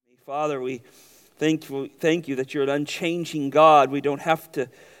Father, we thank you that you're an unchanging God. We don't have to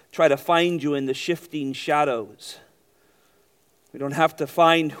try to find you in the shifting shadows. We don't have to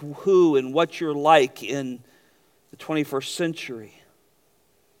find who and what you're like in the 21st century.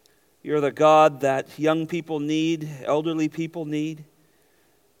 You're the God that young people need, elderly people need,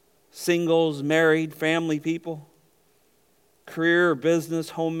 singles, married, family people, career, business,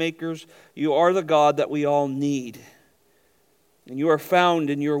 homemakers. You are the God that we all need. And you are found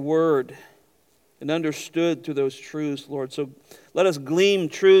in your word and understood through those truths, Lord. So let us glean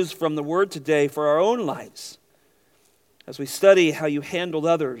truths from the word today for our own lives as we study how you handled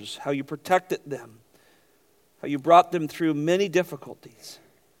others, how you protected them, how you brought them through many difficulties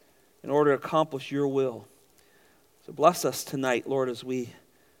in order to accomplish your will. So bless us tonight, Lord, as we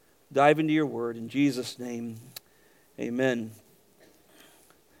dive into your word. In Jesus' name, amen.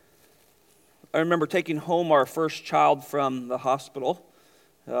 I remember taking home our first child from the hospital.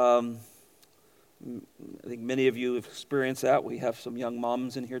 I think many of you have experienced that. We have some young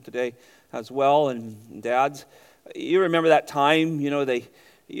moms in here today as well, and dads. You remember that time,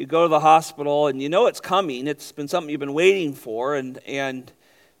 you go to the hospital and you know it's coming. It's been something you've been waiting for, and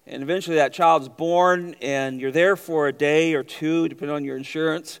eventually that child's born, and you're there for a day or two, depending on your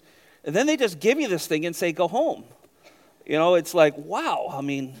insurance. And then they just give you this thing and say, go home. It's like, wow,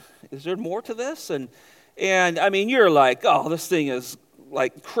 is there more to this? And you're like, oh, this thing is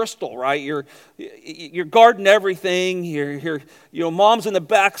like crystal, right? You're guarding everything. Mom's in the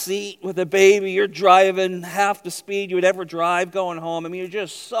back seat with the baby. You're driving half the speed you would ever drive going home. You're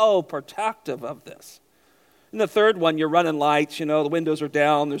just so protective of this. And the third one, you're running lights. The windows are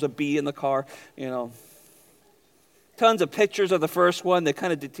down. There's a bee in the car. Tons of pictures of the first one. They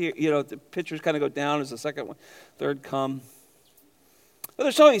kind of the pictures kind of go down as the second one, third come. But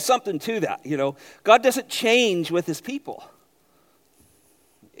there's always something to that. God doesn't change with his people.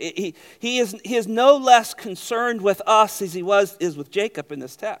 He is no less concerned with us as he is with Jacob in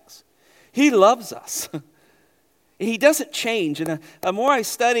this text. He loves us. He doesn't change. And the more I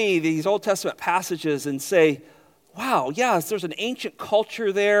study these Old Testament passages and say, wow, yes, there's an ancient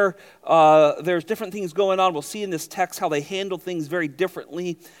culture there. There's different things going on. We'll see in this text how they handle things very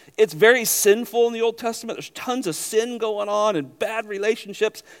differently. It's very sinful in the Old Testament. There's tons of sin going on and bad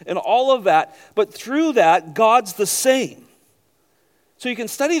relationships and all of that. But through that, God's the same. So you can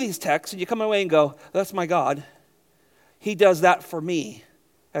study these texts and you come away and go, that's my God. He does that for me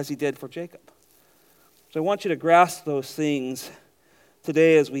as he did for Jacob. So I want you to grasp those things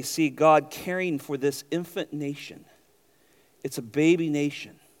today as we see God caring for this infant nation. It's a baby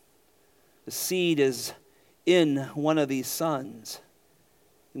nation. The seed is in one of these sons.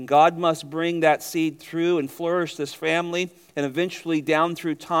 And God must bring that seed through and flourish this family, and eventually down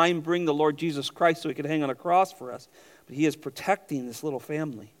through time bring the Lord Jesus Christ so he could hang on a cross for us. But he is protecting this little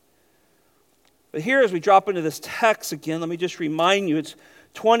family. But here as we drop into this text again, let me just remind you, it's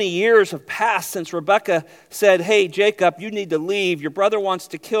 20 years have passed since Rebekah said, hey, Jacob, you need to leave. Your brother wants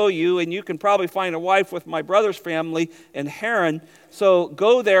to kill you, and you can probably find a wife with my brother's family in Haran. So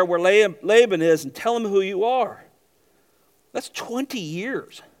go there where Laban is and tell him who you are. That's 20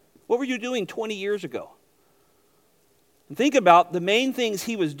 years. What were you doing 20 years ago? And think about the main things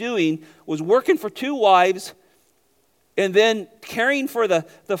he was doing was working for 2 wives and then caring for the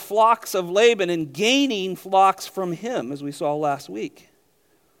flocks of Laban and gaining flocks from him, as we saw last week.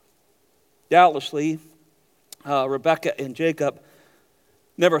 Doubtlessly, Rebekah and Jacob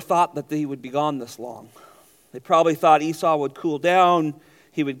never thought that they would be gone this long. They probably thought Esau would cool down,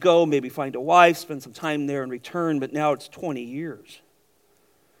 he would go, maybe find a wife, spend some time there and return, but now it's 20 years.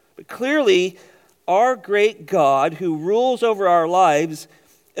 But clearly, our great God who rules over our lives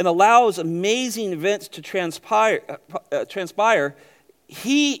and allows amazing events to transpire,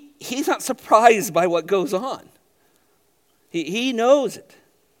 he's not surprised by what goes on. He knows it.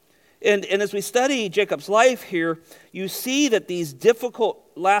 And as we study Jacob's life here, you see that these difficult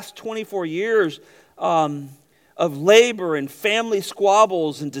last 24 years of labor and family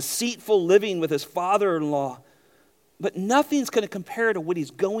squabbles and deceitful living with his father-in-law, but nothing's going to compare to what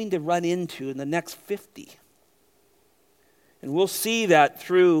he's going to run into in the next 50. And we'll see that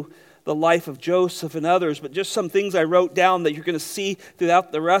through the life of Joseph and others, but just some things I wrote down that you're going to see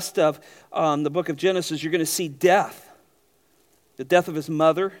throughout the rest of the book of Genesis. You're going to see death, the death of his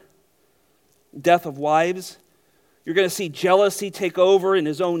mother, death of wives. You're going to see jealousy take over in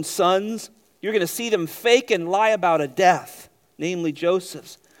his own sons. You're going to see them fake and lie about a death, namely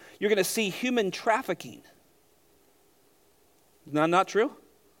Joseph's. You're going to see human trafficking. Is that not true?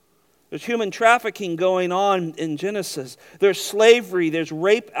 There's human trafficking going on in Genesis. There's slavery. There's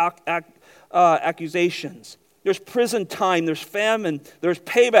rape accusations. There's prison time, there's famine, there's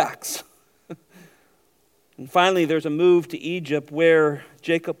paybacks. And finally, there's a move to Egypt where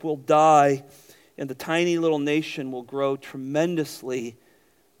Jacob will die and the tiny little nation will grow tremendously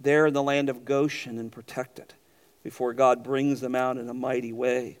there in the land of Goshen and protected before God brings them out in a mighty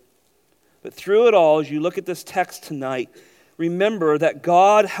way. But through it all, as you look at this text tonight, remember that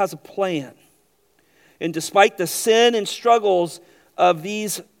God has a plan. And despite the sin and struggles of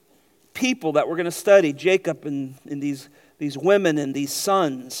these people that we're going to study, Jacob and these women and these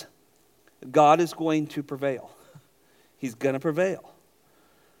sons, God is going to prevail. He's going to prevail.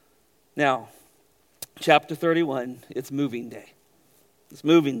 Now, chapter 31, it's moving day. It's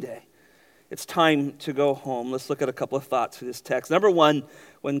moving day. It's time to go home. Let's look at a couple of thoughts for this text. Number one,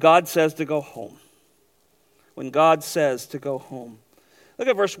 when God says to go home. When God says to go home. Look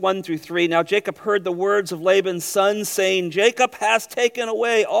at verse 1 through 3. Now Jacob heard the words of Laban's son, saying, Jacob has taken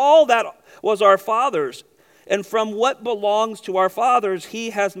away all that was our father's, and from what belongs to our fathers he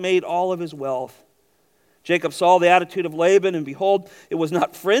has made all of his wealth. Jacob saw the attitude of Laban, and behold, it was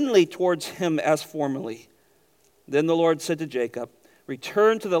not friendly towards him as formerly. Then the Lord said to Jacob,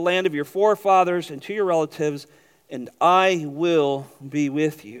 return to the land of your forefathers and to your relatives, and I will be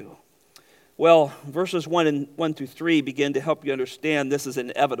with you. Well, verses 1 through 3 begin to help you understand this is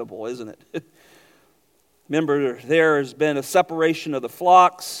inevitable, isn't it? Remember, there has been a separation of the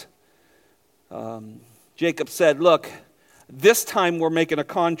flocks. Jacob said, look, this time we're making a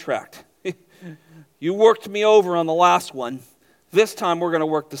contract. You worked me over on the last one. This time we're going to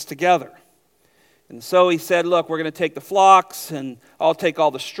work this together. And so he said, look, we're going to take the flocks, and I'll take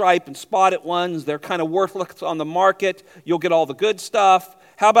all the striped and spotted ones. They're kind of worthless on the market. You'll get all the good stuff.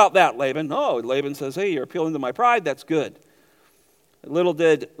 How about that, Laban? Oh, Laban says, hey, you're appealing to my pride. That's good. Little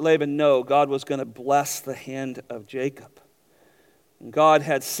did Laban know God was going to bless the hand of Jacob. And God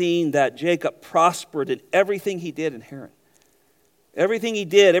had seen that Jacob prospered in everything he did in Haran. Everything he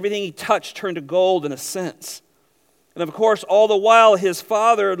did, everything he touched turned to gold in a sense. And of course, all the while, his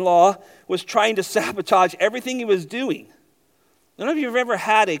father-in-law was trying to sabotage everything he was doing. None of you have ever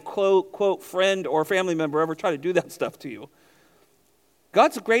had a quote, friend or family member ever try to do that stuff to you.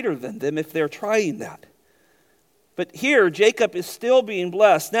 God's greater than them if they're trying that. But here, Jacob is still being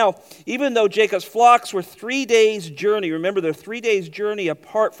blessed. Now, even though Jacob's flocks were 3 days' journey, remember they're 3 days' journey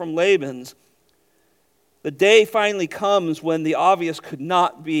apart from Laban's, the day finally comes when the obvious could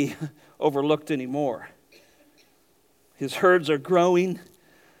not be overlooked anymore. His herds are growing.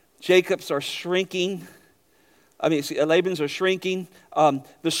 Jacob's are shrinking. Laban's are shrinking.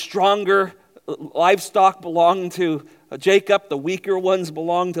 The stronger livestock belong to Jacob. The weaker ones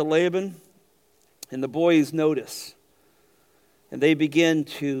belong to Laban. And the boys notice. And they begin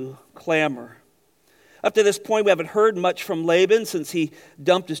to clamor. Up to this point, we haven't heard much from Laban since he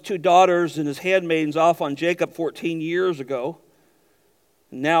dumped his 2 daughters and his handmaidens off on Jacob 14 years ago.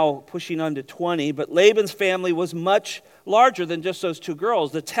 Now pushing on to 20. But Laban's family was much larger than just those 2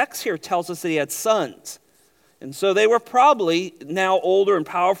 girls. The text here tells us that he had sons. And so they were probably now older and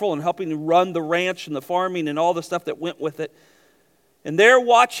powerful and helping to run the ranch and the farming and all the stuff that went with it. And they're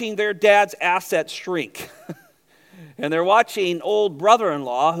watching their dad's assets shrink. And they're watching old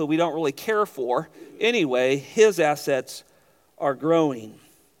brother-in-law, who we don't really care for. Anyway, his assets are growing.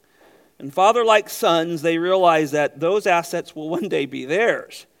 And father-like sons, they realize that those assets will one day be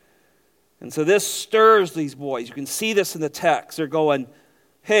theirs. And so this stirs these boys. You can see this in the text. They're going,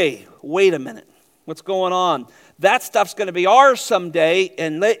 hey, wait a minute. What's going on? That stuff's going to be ours someday,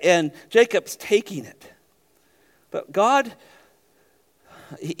 and Jacob's taking it. But God,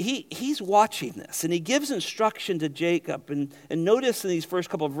 He's watching this, and He gives instruction to Jacob. And notice in these first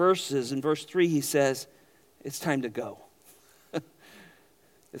couple of verses, in verse 3, He says, it's time to go.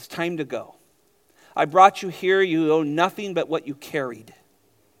 It's time to go. I brought you here. You owe nothing but what you carried.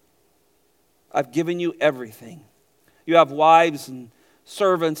 I've given you everything. You have wives and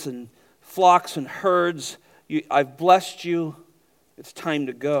servants and flocks and herds. I've blessed you. It's time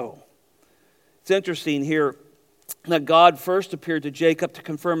to go. It's interesting here that God first appeared to Jacob to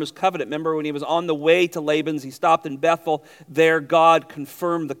confirm his covenant. Remember when he was on the way to Laban's, he stopped in Bethel. There God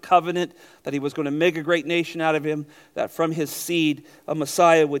confirmed the covenant that he was going to make a great nation out of him, that from his seed a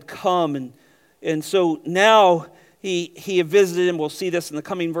Messiah would come. And so now he visited him. We'll see this in the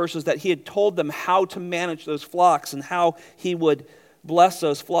coming verses, that he had told them how to manage those flocks and how he would bless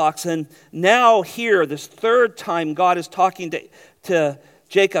those flocks. And now here, this third time God is talking to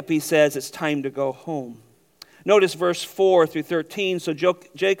Jacob, he says, it's time to go home. Notice verse 4 through 13. So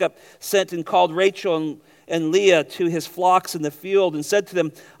Jacob sent and called Rachel and Leah to his flocks in the field and said to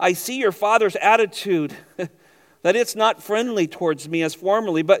them, I see your father's attitude, that it's not friendly towards me as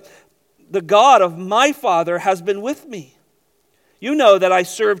formerly, but the God of my father has been with me. You know that I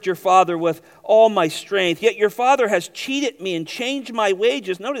served your father with all my strength, yet your father has cheated me and changed my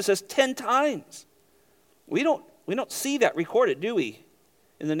wages. Notice this 10 times. We don't see that recorded, do we,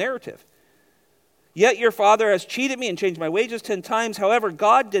 in the narrative? Yet your father has cheated me and changed my wages 10 times. However,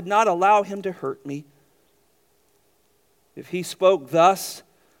 God did not allow him to hurt me. If he spoke thus,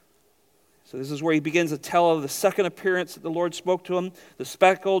 so this is where he begins to tell of the second appearance that the Lord spoke to him. The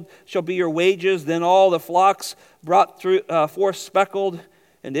speckled shall be your wages. Then all the flocks brought forth speckled.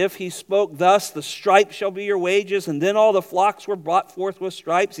 And if he spoke thus, the stripes shall be your wages. And then all the flocks were brought forth with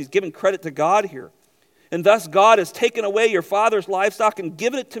stripes. He's giving credit to God here. And thus God has taken away your father's livestock and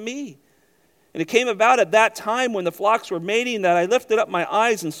given it to me. And it came about at that time when the flocks were mating that I lifted up my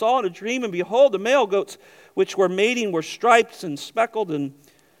eyes and saw in a dream, and behold, the male goats which were mating were striped and speckled and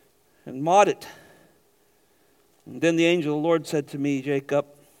mottled. And then the angel of the Lord said to me, Jacob,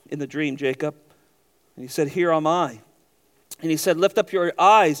 in the dream, Jacob. And he said, here am I. And he said, lift up your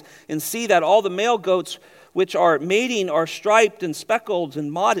eyes and see that all the male goats which are mating are striped and speckled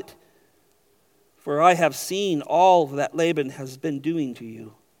and mottled. For I have seen all that Laban has been doing to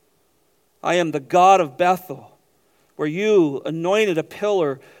you. I am the God of Bethel, where you anointed a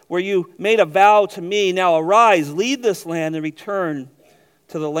pillar, where you made a vow to me. Now arise, leave this land, and return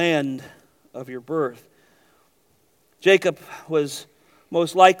to the land of your birth. Jacob was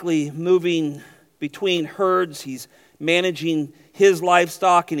most likely moving between herds. He's managing his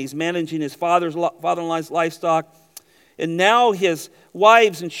livestock, and he's managing his father-in-law's livestock. And now his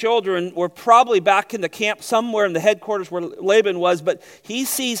wives and children were probably back in the camp somewhere in the headquarters where Laban was, but he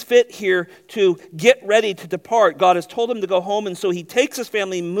sees fit here to get ready to depart. God has told him to go home, and so he takes his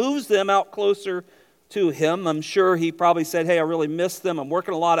family, moves them out closer to him. I'm sure he probably said, hey, I really miss them. I'm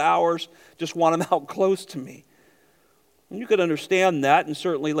working a lot of hours. Just want them out close to me. And you could understand that, and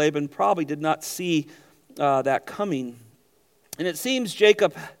certainly Laban probably did not see that coming. And it seems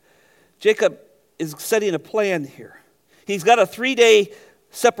Jacob is setting a plan here. He's got a 3-day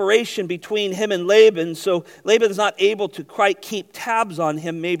separation between him and Laban, so Laban's not able to quite keep tabs on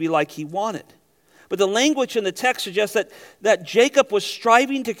him maybe like he wanted. But the language in the text suggests that Jacob was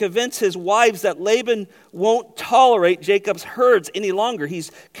striving to convince his wives that Laban won't tolerate Jacob's herds any longer.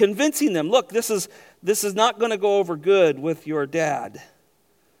 He's convincing them, look, this is not going to go over good with your dad.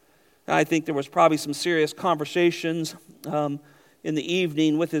 I think there was probably some serious conversations in the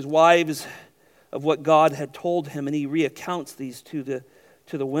evening with his wives of what God had told him, and he recounts these to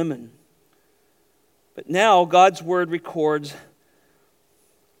the women. But now God's word records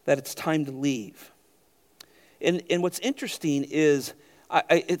that it's time to leave. And what's interesting is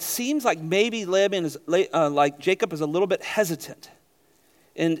it seems like maybe Jacob is a little bit hesitant.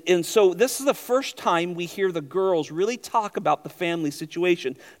 And so this is the first time we hear the girls really talk about the family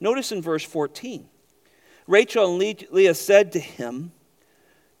situation. Notice in verse 14. Rachel and Leah said to him,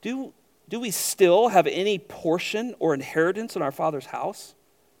 Do we still have any portion or inheritance in our father's house?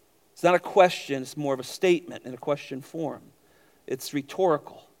 It's not a question, it's more of a statement in a question form. It's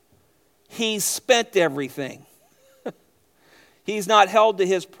rhetorical. He's spent everything. He's not held to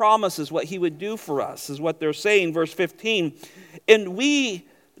his promises, what he would do for us, is what they're saying, verse 15. And we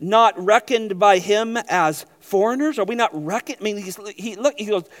not reckoned by him as foreigners? Are we not reckoned? I mean,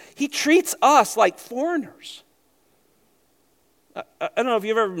 he treats us like foreigners. I don't know if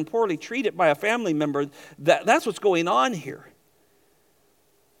you've ever been poorly treated by a family member. That's what's going on here.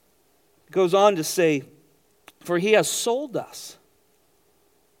 It goes on to say, for he has sold us.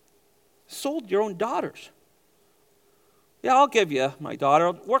 Sold your own daughters. Yeah, I'll give you my daughter.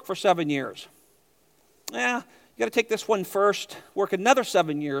 I'll work for 7 years. Yeah, you got to take this one first. Work another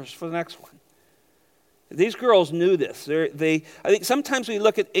 7 years for the next one. These girls knew this. I think sometimes we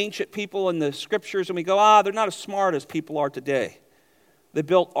look at ancient people in the scriptures and we go, they're not as smart as people are today. They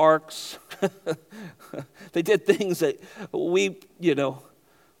built arks. They did things that you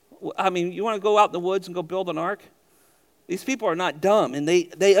want to go out in the woods and go build an ark? These people are not dumb, and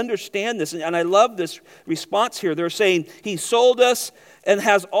they understand this. And I love this response here. They're saying, he sold us and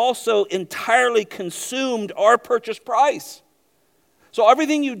has also entirely consumed our purchase price. So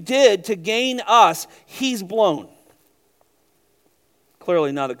everything you did to gain us, he's blown.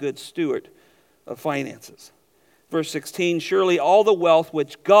 Clearly not a good steward of finances. Verse 16, surely all the wealth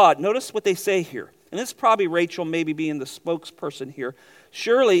which God, notice what they say here, and this is probably Rachel maybe being the spokesperson here.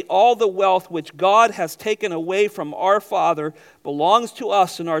 Surely all the wealth which God has taken away from our father belongs to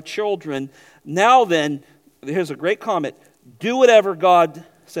us and our children. Now then, here's a great comment, do whatever God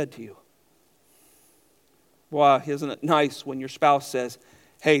said to you. Wow, isn't it nice when your spouse says,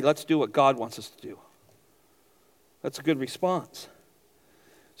 hey, let's do what God wants us to do? That's a good response.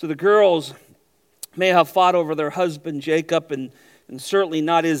 So the girls may have fought over their husband Jacob, and certainly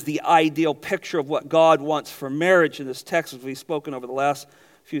not is the ideal picture of what God wants for marriage in this text, as we've spoken over the last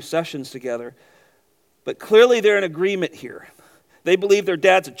few sessions together. But clearly they're in agreement here. They believe their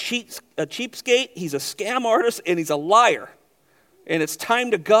dad's a cheapskate, he's a scam artist, and he's a liar. And it's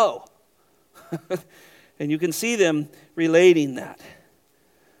time to go. And you can see them relating that.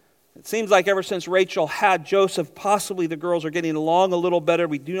 It seems like ever since Rachel had Joseph, possibly the girls are getting along a little better.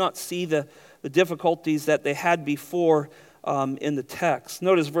 We do not see the difficulties that they had before in the text.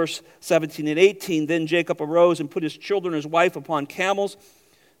 Notice verse 17 and 18. Then Jacob arose and put his children and his wife upon camels.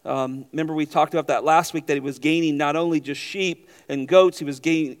 Remember we talked about that last week, that he was gaining not only just sheep and goats, he was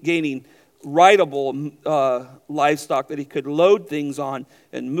gaining rideable livestock that he could load things on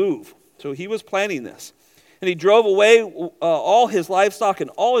and move. So he was planning this. And he drove away all his livestock and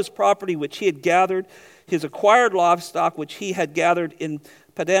all his property which he had gathered, his acquired livestock which he had gathered in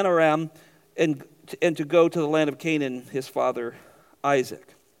Padan Aram, and to go to the land of Canaan, his father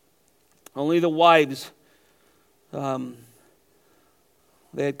Isaac. Only the wives, they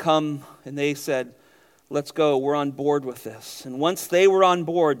had come and they said, let's go, we're on board with this. And once they were on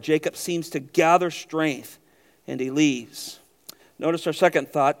board, Jacob seems to gather strength and he leaves. Notice our second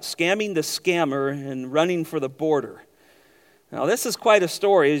thought, scamming the scammer and running for the border. Now this is quite a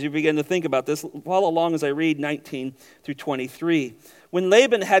story as you begin to think about this. Follow along as I read 19 through 23. When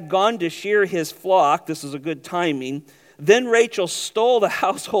Laban had gone to shear his flock, this is a good timing, then Rachel stole the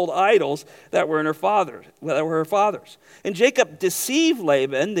household idols that were her father's. And Jacob deceived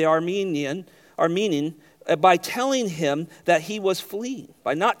Laban, the Aramean, by telling him that he was fleeing,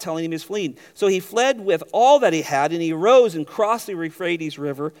 by not telling him he was fleeing. So he fled with all that he had, and he rose and crossed the Euphrates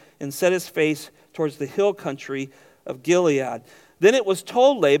River and set his face towards the hill country of Gilead. Then it was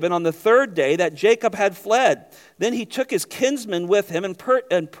told Laban on the third day that Jacob had fled. Then he took his kinsman with him and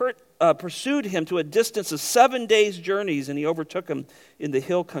pursued him to a distance of 7 days' journeys, and he overtook him in the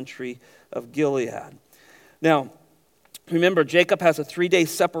hill country of Gilead. Now, remember, Jacob has a 3-day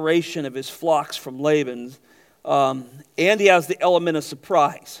separation of his flocks from Laban's, and he has the element of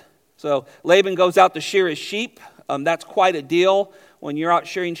surprise. So Laban goes out to shear his sheep. That's quite a deal. When you're out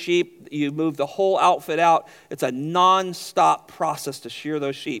shearing sheep, you move the whole outfit out. It's a non-stop process to shear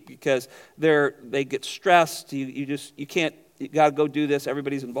those sheep because they get stressed. You got to go do this.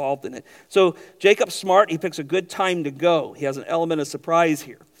 Everybody's involved in it. So Jacob's smart. He picks a good time to go. He has an element of surprise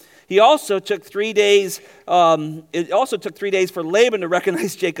here. He also took 3 days. It also took 3 days for Laban to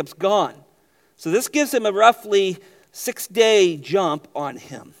recognize Jacob's gone. So this gives him a roughly 6-day jump on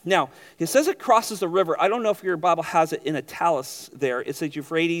him. Now, it says it crosses the river. I don't know if your Bible has it in italics there. It says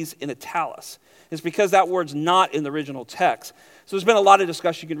Euphrates in italics. It's because that word's not in the original text. So there's been a lot of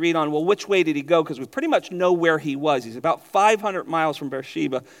discussion you can read on, well, which way did he go? Because we pretty much know where he was. He's about 500 miles from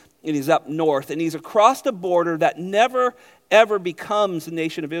Beersheba, and he's up north. And he's across the border that never, ever becomes the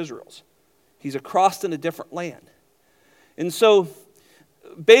nation of Israel's. He's across in a different land. And so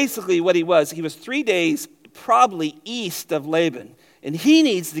basically what he was 3 days probably east of Laban, and he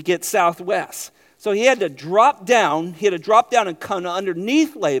needs to get southwest. So he had to drop down. He had to drop down and come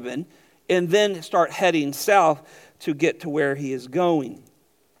underneath Laban and then start heading south to get to where he is going.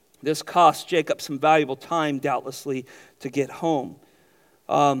 This cost Jacob some valuable time, doubtlessly, to get home.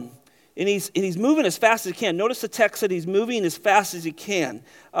 And he's moving as fast as he can. Notice the text that he's moving as fast as he can.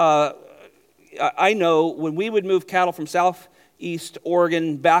 I know when we would move cattle from southeast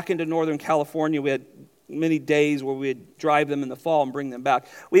Oregon back into northern California, we had many days where we'd drive them in the fall and bring them back.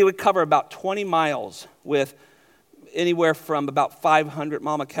 We would cover about 20 miles with anywhere from about 500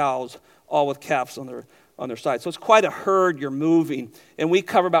 mama cows, all with calves on their side. So it's quite a herd you're moving, and we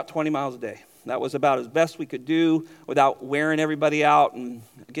cover about 20 miles a day. That was about as best we could do without wearing everybody out and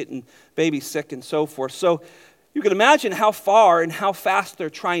getting babies sick and so forth. So you can imagine how far and how fast they're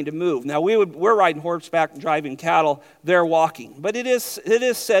trying to move. Now, we're riding horseback and driving cattle. They're walking. But it is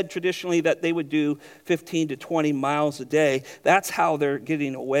said traditionally that they would do 15 to 20 miles a day. That's how they're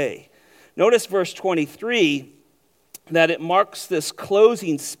getting away. Notice verse 23, that it marks this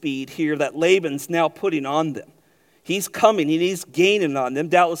closing speed here that Laban's now putting on them. He's coming and he's gaining on them.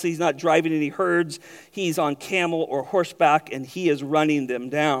 Doubtlessly, he's not driving any herds. He's on camel or horseback, and he is running them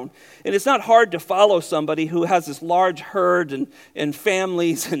down. And it's not hard to follow somebody who has this large herd and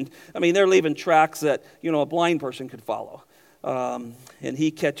families. And I mean, they're leaving tracks that, a blind person could follow. And he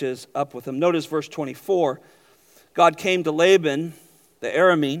catches up with them. Notice verse 24. God came to Laban, the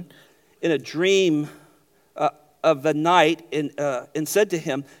Aramean, in a dream of the night and said to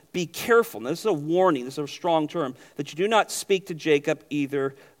him, be careful. Now, this is a warning. This is a strong term, that you do not speak to Jacob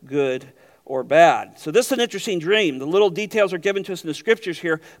either good or bad. So this is an interesting dream. The little details are given to us in the scriptures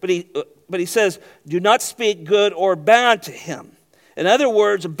here, but he says, do not speak good or bad to him. In other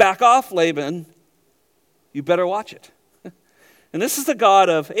words, back off, Laban. You better watch it. And this is the God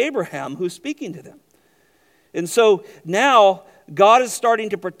of Abraham who's speaking to them. And so now God is starting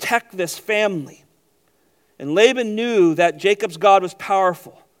to protect this family. And Laban knew that Jacob's God was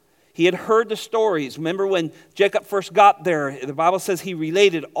powerful. He had heard the stories. Remember when Jacob first got there, the Bible says he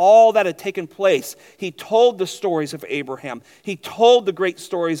related all that had taken place. He told the stories of Abraham. He told the great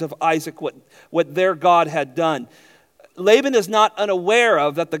stories of Isaac, what their God had done. Laban is not unaware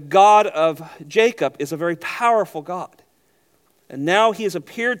of that the God of Jacob is a very powerful God. And now he has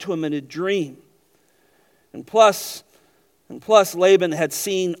appeared to him in a dream. And plus, Laban had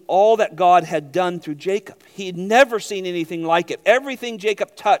seen all that God had done through Jacob. He had never seen anything like it. Everything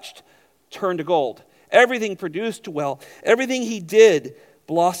Jacob touched turned to gold. Everything produced well. Everything he did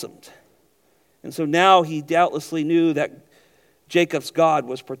blossomed. And so now he doubtlessly knew that Jacob's God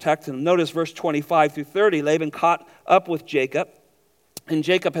was protecting him. Notice verse 25 through 30. Laban caught up with Jacob, and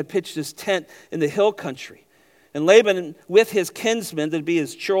Jacob had pitched his tent in the hill country. And Laban, with his kinsmen, that'd be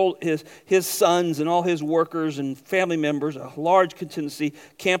his sons and all his workers and family members, a large contingency,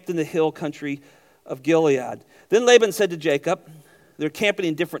 camped in the hill country of Gilead. Then Laban said to Jacob, they're camping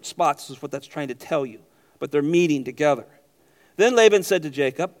in different spots, is what that's trying to tell you, but they're meeting together. Then Laban said to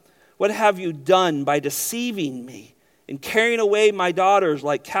Jacob, what have you done by deceiving me and carrying away my daughters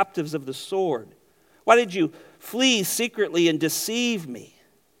like captives of the sword? Why did you flee secretly and deceive me?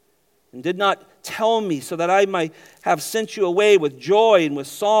 And did not tell me so that I might have sent you away with joy and with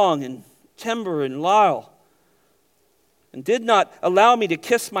song and timbre and lyre, and did not allow me to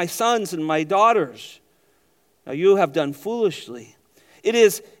kiss my sons and my daughters. Now you have done foolishly. It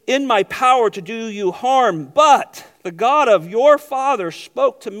is in my power to do you harm, but the God of your father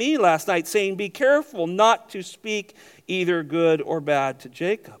spoke to me last night, saying, be careful not to speak either good or bad to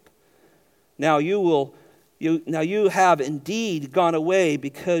Jacob. Now you have indeed gone away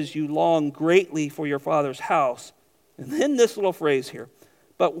because you long greatly for your father's house. And then this little phrase here,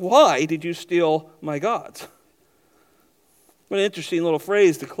 but why did you steal my gods? What an interesting little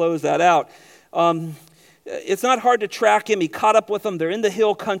phrase to close that out. It's not hard to track him. He caught up with them. They're in the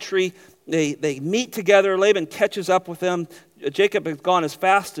hill country. They meet together. Laban catches up with them. Jacob has gone as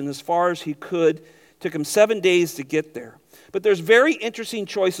fast and as far as he could. It took him 7 days to get there. But there's very interesting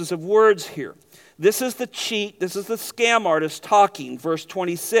choices of words here. This is the cheat. This is the scam artist talking. Verse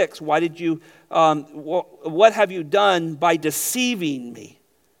 26. Why did you? What have you done by deceiving me?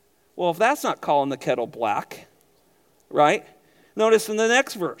 Well, if that's not calling the kettle black, right? Notice in the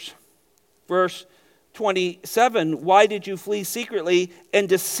next verse, verse 27. Why did you flee secretly and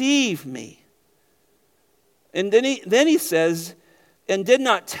deceive me? And then he says, and did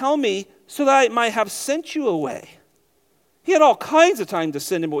not tell me so that I might have sent you away. He had all kinds of time to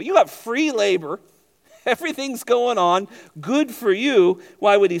send him away. You have free labor. Everything's going on. Good for you.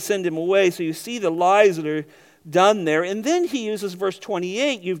 Why would he send him away? So you see the lies that are done there. And then he uses verse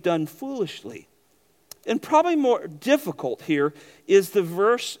 28, you've done foolishly. And probably more difficult here is the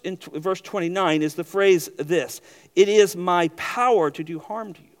verse, in verse 29, is the phrase this. It is my power to do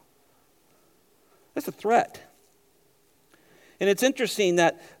harm to you. That's a threat. And it's interesting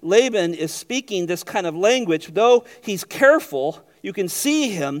that Laban is speaking this kind of language. Though he's careful, you can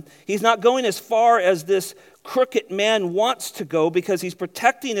see him. He's not going as far as this crooked man wants to go because he's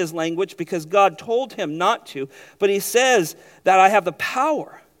protecting his language because God told him not to. But he says that I have the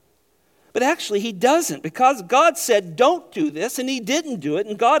power. But actually he doesn't because God said don't do this and he didn't do it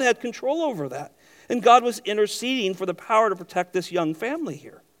and God had control over that. And God was interceding for the power to protect this young family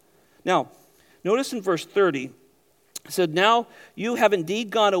here. Now, notice in verse 30, it said, now you have indeed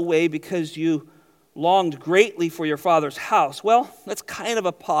gone away because you longed greatly for your father's house. Well, that's kind of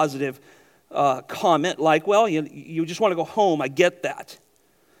a positive comment, like, well, you just want to go home, I get that.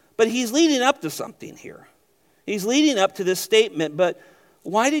 But he's leading up to something here. He's leading up to this statement, but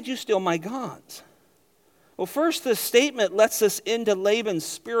why did you steal my gods? Well, first, this statement lets us into Laban's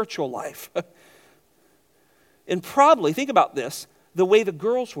spiritual life. And probably, think about this, the way the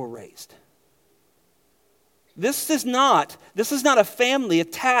girls were raised. This is not a family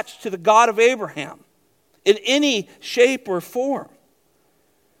attached to the God of Abraham in any shape or form.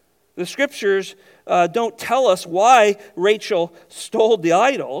 The scriptures don't tell us why Rachel stole the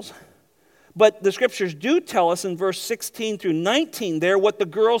idols, but the scriptures do tell us in verse 16 through 19 there what the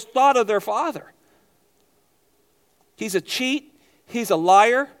girls thought of their father. He's a cheat. He's a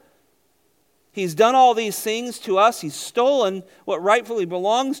liar. He's done all these things to us. He's stolen what rightfully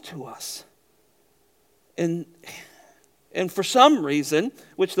belongs to us. And And for some reason,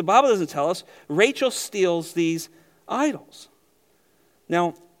 which the Bible doesn't tell us, Rachel steals these idols.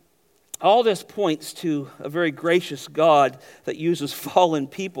 Now, all this points to a very gracious God that uses fallen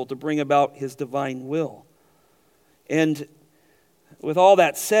people to bring about his divine will. And with all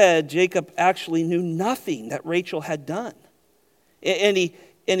that said, Jacob actually knew nothing that Rachel had done. And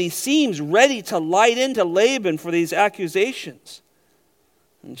he seems ready to light into Laban for these accusations.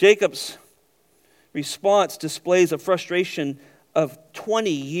 And Jacob's response displays a frustration of 20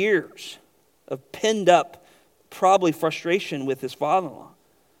 years of pinned up, probably frustration with his father-in-law.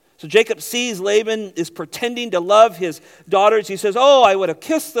 So Jacob sees Laban is pretending to love his daughters. He says, oh, I would have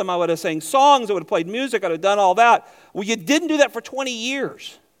kissed them. I would have sang songs. I would have played music. I would have done all that. Well, you didn't do that for 20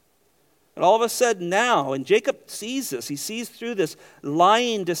 years. And all of a sudden now, and Jacob sees this. He sees through this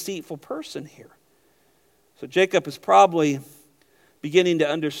lying, deceitful person here. So Jacob is probably beginning to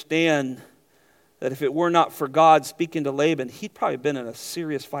understand that if it were not for God speaking to Laban, he'd probably been in a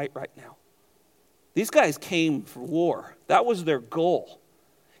serious fight right now. These guys came for war. That was their goal.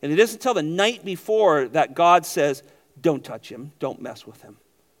 And it isn't until the night before that God says, don't touch him, don't mess with him,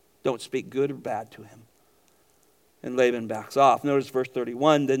 don't speak good or bad to him. And Laban backs off. Notice verse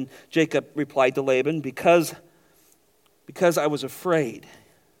 31, then Jacob replied to Laban, because I was afraid.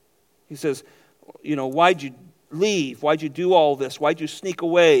 He says, why'd you leave? Why'd you do all this? Why'd you sneak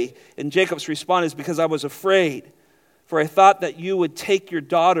away? And Jacob's response is, because I was afraid, for I thought that you would take your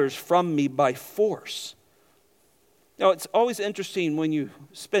daughters from me by force. Now, it's always interesting when you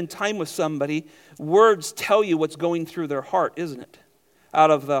spend time with somebody, words tell you what's going through their heart, isn't it?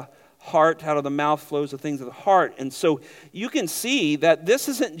 Out of the heart, out of the mouth flows the things of the heart. And so you can see that this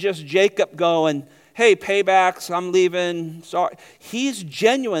isn't just Jacob going, hey, paybacks, I'm leaving, sorry. He's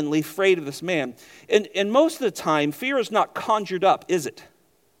genuinely afraid of this man. And most of the time, fear is not conjured up, is it?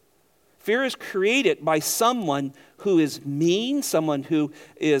 Fear is created by someone who is mean, someone who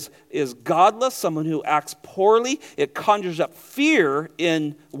is godless, someone who acts poorly. It conjures up fear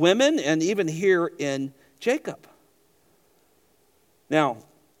in women and even here in Jacob. Now,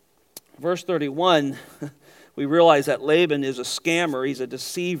 verse 31, we realize that Laban is a scammer, he's a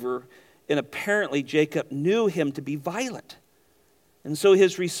deceiver, and apparently Jacob knew him to be violent. And so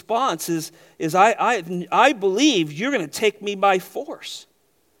his response is I believe you're going to take me by force.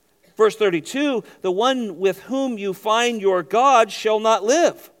 Verse 32, the one with whom you find your God shall not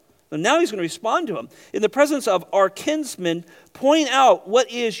live. And now he's going to respond to him. In the presence of our kinsmen, point out what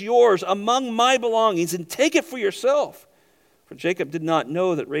is yours among my belongings and take it for yourself. For Jacob did not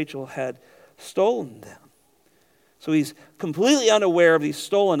know that Rachel had stolen them. So he's completely unaware of these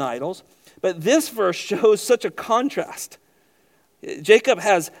stolen idols. But this verse shows such a contrast. Jacob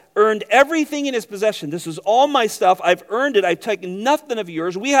has earned everything in his possession. This is all my stuff. I've earned it. I've taken nothing of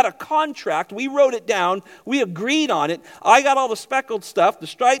yours. We had a contract. We wrote it down. We agreed on it. I got all the speckled stuff, the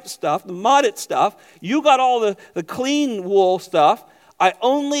striped stuff, the modded stuff. You got all the clean wool stuff. I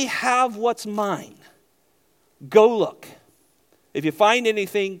only have what's mine. Go look. If you find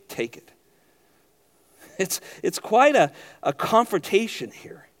anything, take it. It's quite a confrontation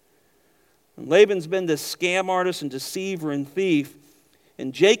here. And Laban's been this scam artist and deceiver and thief,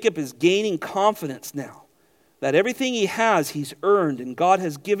 and Jacob is gaining confidence now that everything he has, he's earned and God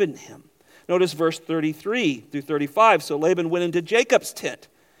has given him. Notice verse 33 through 35. So Laban went into Jacob's tent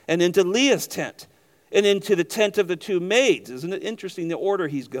and into Leah's tent and into the tent of the two maids. Isn't it interesting the order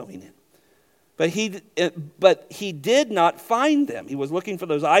he's going in? But he did not find them. He was looking for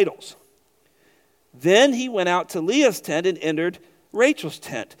those idols. Then he went out to Leah's tent and entered Rachel's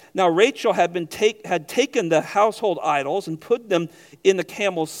tent. Now Rachel had taken the household idols and put them in the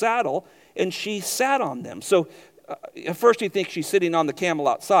camel's saddle, and she sat on them. So at first you think she's sitting on the camel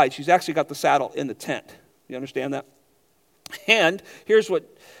outside. She's actually got the saddle in the tent. You understand that? And here's what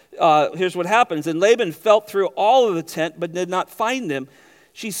happens. And Laban felt through all of the tent, but did not find them.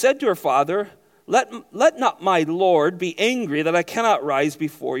 She said to her father, Let not my Lord be angry that I cannot rise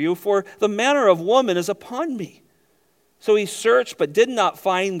before you, for the manner of woman is upon me. So he searched but did not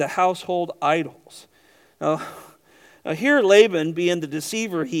find the household idols. Now here Laban, being the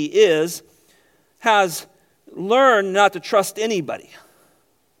deceiver he is, has learned not to trust anybody.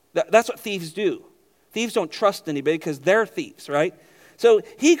 That's what thieves do. Thieves don't trust anybody because they're thieves, right? So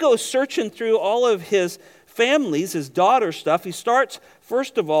he goes searching through all of his families, his daughter's stuff. He starts,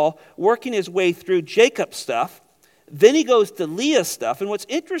 first of all, working his way through Jacob's stuff. Then he goes to Leah's stuff. And what's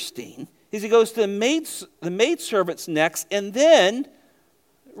interesting is he goes to the maidservants next, and then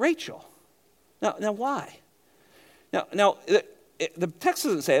Rachel. Now why? Now the text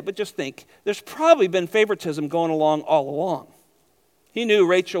doesn't say it, but just think, there's probably been favoritism going along all along. He knew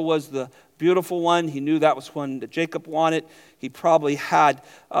Rachel was the beautiful one. He knew that was one that Jacob wanted. He probably had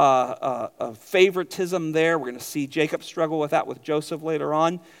a favoritism there. We're going to see Jacob struggle with that with Joseph later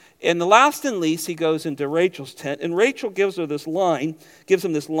on. And the last and least, he goes into Rachel's tent. And Rachel gives him this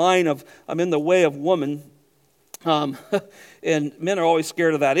line of, I'm in the way of woman. And men are always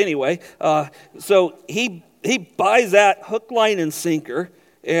scared of that anyway. So he buys that hook, line, and sinker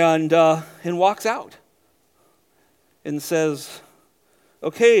and walks out and says,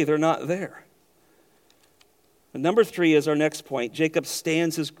 okay, they're not there. And number 3 is our next point. Jacob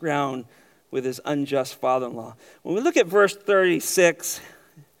stands his ground with his unjust father-in-law. When we look at verse 36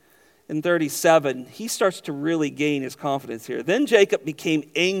 and 37, he starts to really gain his confidence here. Then Jacob became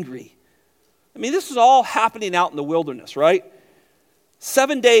angry. I mean, this is all happening out in the wilderness, right?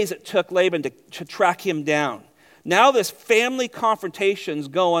 7 days it took Laban to track him down. Now this family confrontation's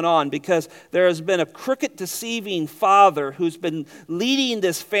going on because there has been a crooked, deceiving father who's been leading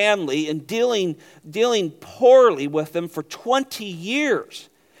this family and dealing poorly with them for 20 years.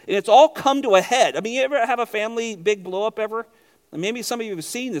 And it's all come to a head. I mean, you ever have a family big blow up ever? Maybe some of you have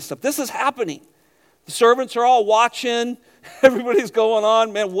seen this stuff. This is happening. The servants are all watching. Everybody's going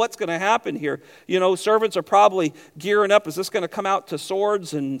on. Man, what's going to happen here? You know, servants are probably gearing up. Is this going to come out to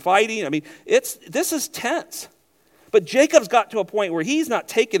swords and fighting? I mean, this is tense. But Jacob's got to a point where he's not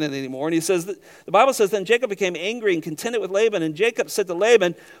taking it anymore. And he says, the Bible says, then Jacob became angry and contended with Laban. And Jacob said to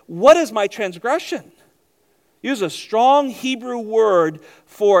Laban, what is my transgression? Use a strong Hebrew word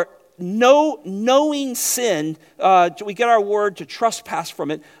for knowing sin. We get our word to trespass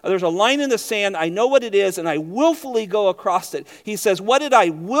from it. There's a line in the sand. I know what it is, and I willfully go across it. He says, what did I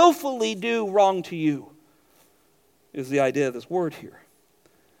willfully do wrong to you? Is the idea of this word here.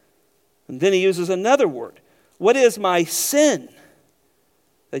 And then he uses another word. What is my sin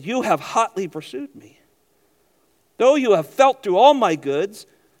that you have hotly pursued me? Though you have felt through all my goods,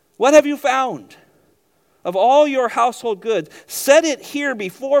 what have you found? Of all your household goods, set it here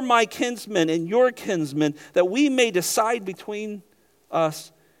before my kinsmen and your kinsmen, that we may decide between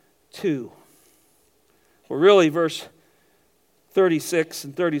us two. Well, really, verse 36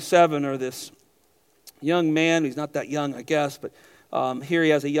 and 37 are this young man. He's not that young, I guess, but here he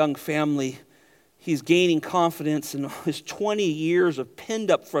has a young family. He's gaining confidence, and his 20 years of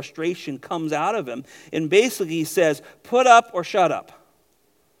pinned-up frustration comes out of him. And basically he says, put up or shut up.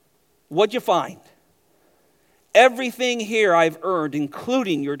 What'd you find? Everything here I've earned,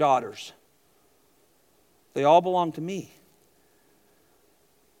 including your daughters. They all belong to me.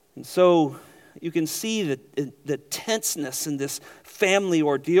 And so you can see the tenseness in this family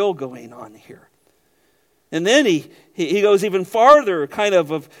ordeal going on here. And then he goes even farther, kind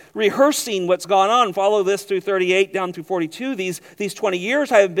of rehearsing what's gone on. Follow this through 38 down through 42. These 20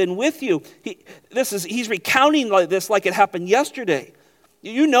 years I have been with you. He's recounting this like it happened yesterday.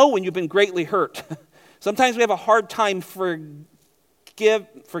 You know when you've been greatly hurt. Sometimes we have a hard time forgetting.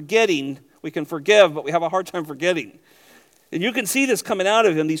 We can forgive, but we have a hard time forgetting. And you can see this coming out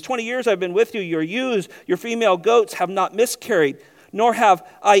of him. These 20 years I've been with you, your ewes, your female goats have not miscarried, nor have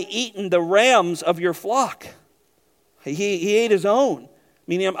I eaten the rams of your flock. He ate his own,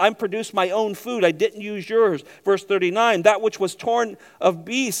 meaning I produced my own food. I didn't use yours. Verse 39, that which was torn of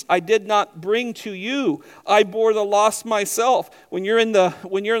beasts I did not bring to you. I bore the loss myself. When you're in the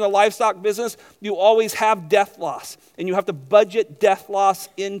livestock business, you always have death loss, and you have to budget death loss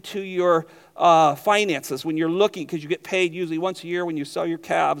into your finances when you're looking, because you get paid usually once a year when you sell your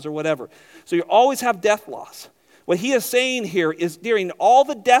calves or whatever. So you always have death loss. What he is saying here is during all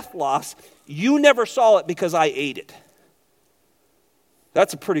the death loss, you never saw it because I ate it.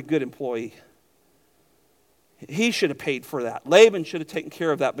 That's a pretty good employee. He should have paid for that. Laban should have taken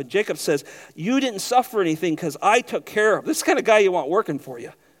care of that. But Jacob says, you didn't suffer anything because I took care of. This is the kind of guy you want working for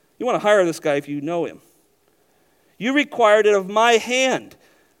you. You want to hire this guy if you know him. You required it of my hand,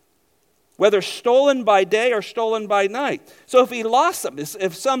 whether stolen by day or stolen by night. So if he lost them,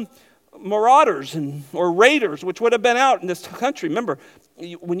 if some marauders or raiders, which would have been out in this country, remember,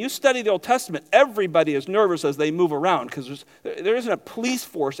 when you study the Old Testament, everybody is nervous as they move around because there isn't a police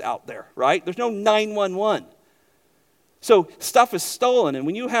force out there, right? There's no 911. So stuff is stolen, and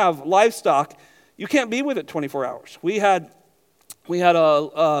when you have livestock, you can't be with it 24 hours. We had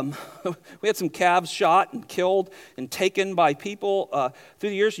some calves shot and killed and taken by people through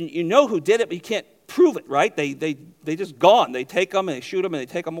the years. You know who did it, but you can't prove it, right? They just gone. They take them and they shoot them and they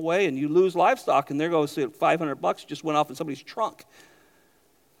take them away, and you lose livestock, and there goes $500 just went off in somebody's trunk.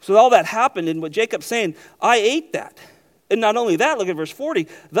 So all that happened, and what Jacob's saying, I ate that. And not only that, look at verse 40.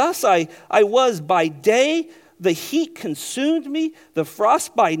 Thus I was by day, the heat consumed me, the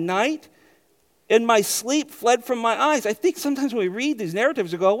frost by night. and my sleep fled from my eyes. I think sometimes when we read these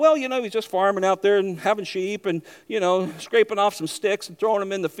narratives, we go, well, he's just farming out there and having sheep and, scraping off some sticks and throwing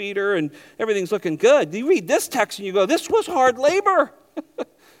them in the feeder and everything's looking good. You read this text and you go, this was hard labor.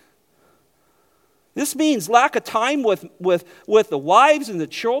 This means lack of time with the wives and the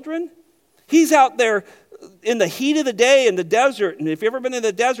children. He's out there in the heat of the day in the desert. And if you've ever been in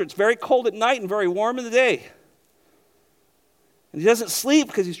the desert, it's very cold at night and very warm in the day. And he doesn't sleep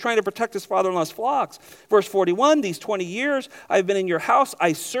because he's trying to protect his father-in-law's flocks. Verse 41, these 20 years I've been in your house.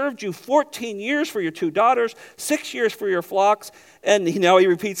 I served you 14 years for your 2 daughters, 6 years for your flocks. And now he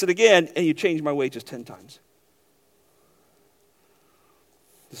repeats it again, and you changed my wages 10 times.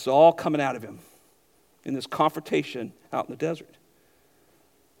 This is all coming out of him in this confrontation out in the desert.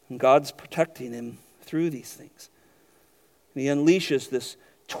 And God's protecting him through these things. And he unleashes this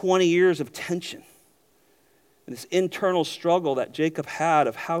 20 years of tension and this internal struggle that Jacob had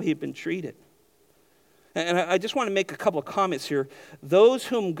of how he had been treated. And I just want to make a couple of comments here. Those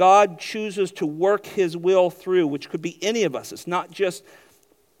whom God chooses to work his will through, which could be any of us, it's not just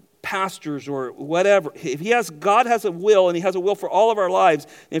pastors or whatever. God has a will, and he has a will for all of our lives.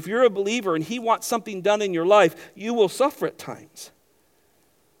 And if you're a believer and he wants something done in your life, you will suffer at times.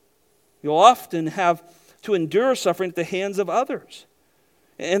 You'll often have to endure suffering at the hands of others.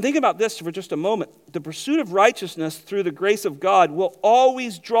 And think about this for just a moment. The pursuit of righteousness through the grace of God will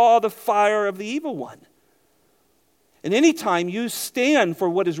always draw the fire of the evil one. And anytime you stand for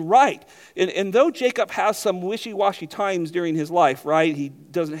what is right, and though Jacob has some wishy-washy times during his life, right? He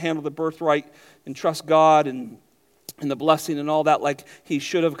doesn't handle the birthright and trust God and the blessing and all that like he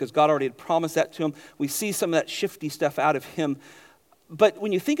should have because God already had promised that to him. We see some of that shifty stuff out of him. But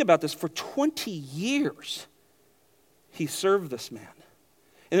when you think about this, for 20 years, he served this man.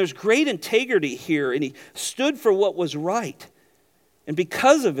 And there's great integrity here, and he stood for what was right. And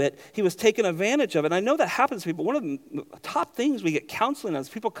because of it, he was taken advantage of. And I know that happens to people. One of the top things we get counseling on is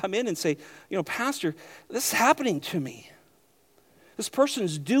people come in and say, Pastor, this is happening to me. This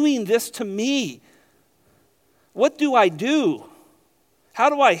person's doing this to me. What do I do? How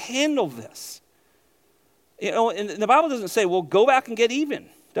do I handle this? And the Bible doesn't say, well, go back and get even,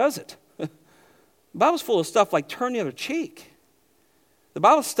 does it? The Bible's full of stuff like turn the other cheek. The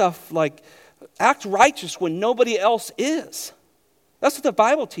Bible's stuff like act righteous when nobody else is. That's what the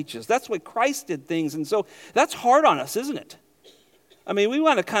Bible teaches. That's what Christ did things. And so that's hard on us, isn't it? I mean, we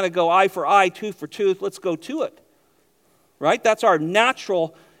want to kind of go eye for eye, tooth for tooth. Let's go to it. Right? That's our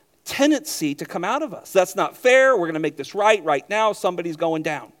natural tendency to come out of us. That's not fair. We're going to make this right now. Somebody's going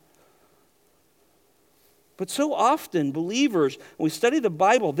down. But so often, believers, when we study the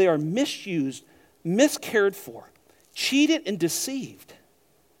Bible, they are misused, miscared for, cheated and deceived.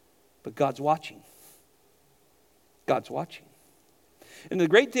 But God's watching. God's watching. In the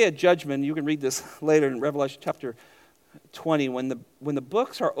great day of judgment, you can read this later in Revelation chapter 20, when the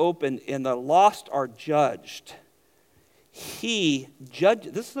books are opened and the lost are judged, this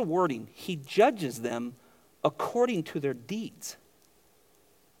is the wording, he judges them according to their deeds.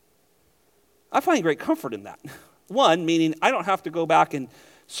 I find great comfort in that. One, meaning I don't have to go back and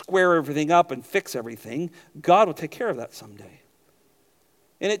square everything up and fix everything. God will take care of that someday.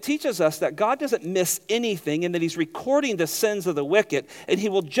 And it teaches us that God doesn't miss anything and that he's recording the sins of the wicked and he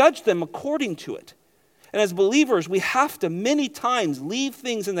will judge them according to it. And as believers, we have to many times leave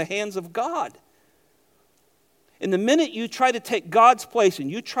things in the hands of God. And the minute you try to take God's place and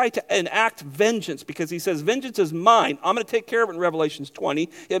you try to enact vengeance, because he says, vengeance is mine, I'm going to take care of it in Revelation 20.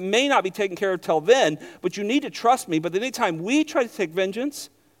 It may not be taken care of till then, but you need to trust me. But anytime we try to take vengeance,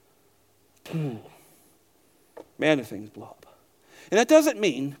 man, the things blow up. And that doesn't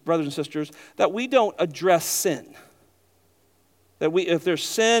mean, brothers and sisters, that we don't address sin. That if there's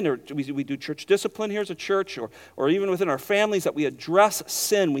sin, or we do church discipline here as a church, or even within our families, that we address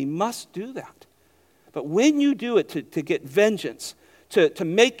sin, we must do that. But when you do it to get vengeance, to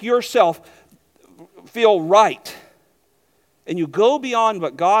make yourself feel right, and you go beyond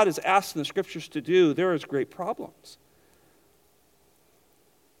what God has asked in the Scriptures to do, there is great problems.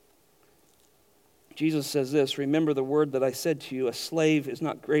 Jesus says this, remember the word that I said to you, a slave is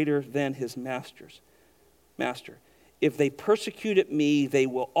not greater than his master. If they persecuted me, they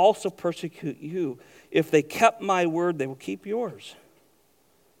will also persecute you. If they kept my word, they will keep yours.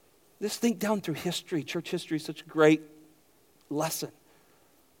 Just think down through history. Church history is such a great lesson.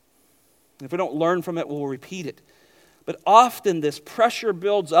 And if we don't learn from it, we'll repeat it. But often this pressure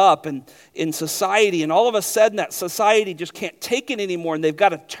builds up in society, and all of a sudden that society just can't take it anymore, and they've got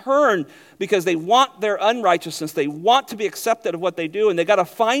to turn because they want their unrighteousness. They want to be accepted of what they do, and they've got to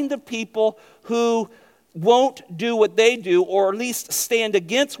find the people who won't do what they do, or at least stand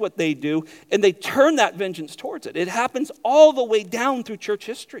against what they do, and they turn that vengeance towards it. It happens all the way down through church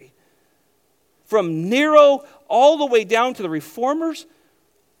history. From Nero all the way down to the reformers,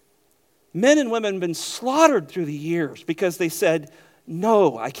 men and women have been slaughtered through the years because they said,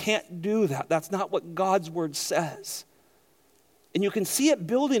 no, I can't do that. That's not what God's word says. And you can see it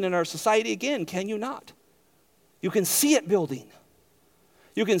building in our society again, can you not? You can see it building.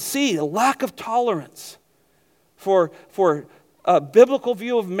 You can see the lack of tolerance for a biblical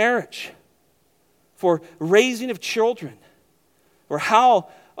view of marriage, for raising of children, or how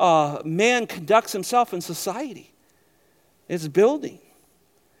man conducts himself in society. It's building.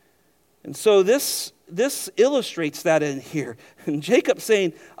 And so this illustrates that in here. And Jacob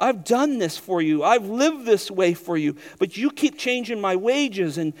saying, I've done this for you. I've lived this way for you. But you keep changing my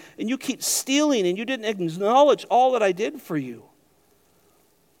wages and you keep stealing and you didn't acknowledge all that I did for you.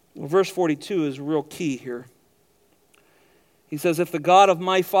 Well, verse 42 is real key here. He says, if the God of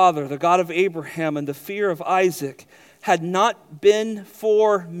my father, the God of Abraham and the fear of Isaac had not been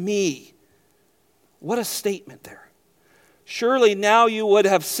for me. What a statement there. Surely now you would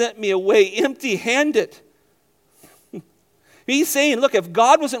have sent me away empty-handed. He's saying, look, if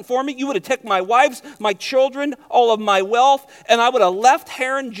God wasn't for me, you would have taken my wives, my children, all of my wealth, and I would have left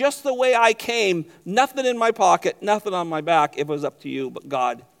Haran just the way I came. Nothing in my pocket, nothing on my back. It was up to you, but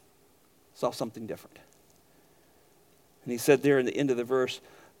God saw something different. And he said there in the end of the verse,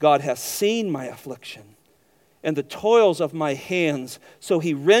 God has seen my affliction and the toils of my hands, so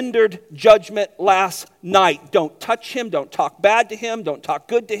he rendered judgment last night. Don't touch him, don't talk bad to him, don't talk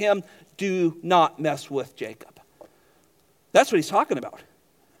good to him. Do not mess with Jacob. That's what he's talking about.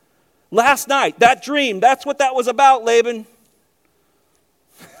 Last night, that dream, that's what that was about, Laban.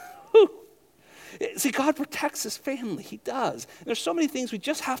 See, God protects his family. He does. And there's so many things we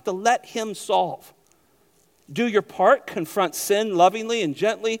just have to let him solve. Do your part, confront sin lovingly and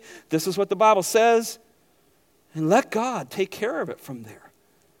gently. This is what the Bible says. And let God take care of it from there.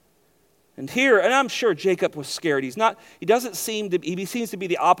 And here, and I'm sure Jacob was scared. He seems to be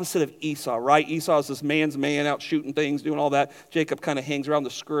the opposite of Esau, right? Esau is this man's man out shooting things, doing all that. Jacob kind of hangs around the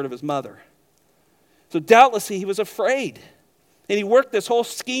skirt of his mother. So doubtlessly he was afraid. And he worked this whole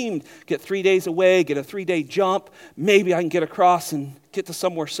scheme, get 3 days away, get a 3-day jump. Maybe I can get across and get to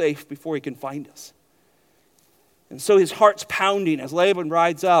somewhere safe before he can find us. And so his heart's pounding as Laban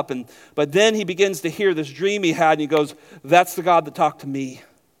rides up. But then he begins to hear this dream he had, and he goes, that's the God that talked to me.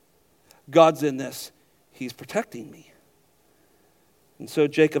 God's in this. He's protecting me. And so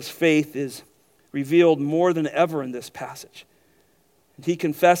Jacob's faith is revealed more than ever in this passage. And he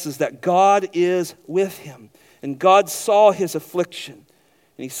confesses that God is with him. And God saw his affliction.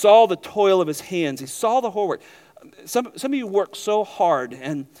 And he saw the toil of his hands. He saw the whole work. Some of you work so hard,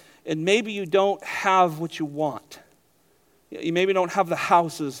 and maybe you don't have what you want. You maybe don't have the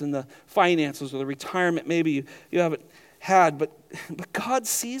houses and the finances or the retirement maybe you haven't had, but God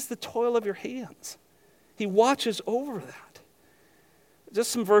sees the toil of your hands. He watches over that.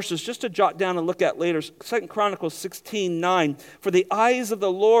 Just some verses just to jot down and look at later. 2 Chronicles 16:9. For the eyes of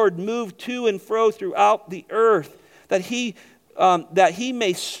the Lord move to and fro throughout the earth, that he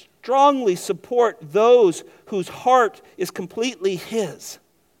may strongly support those whose heart is completely his.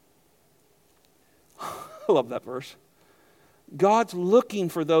 I love that verse. God's looking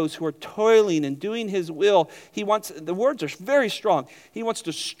for those who are toiling and doing his will. The words are very strong. He wants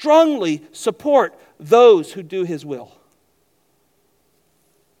to strongly support those who do his will.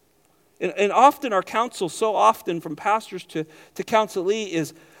 And often our counsel, so often from pastors to counselee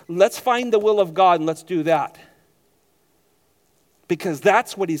is, let's find the will of God and let's do that. Because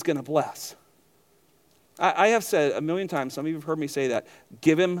that's what he's going to bless. I have said a million times, some of you have heard me say that,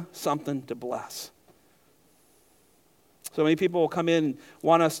 give him something to bless. So many people will come in and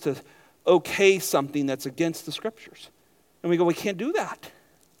want us to okay something that's against the Scriptures. And we go, we can't do that.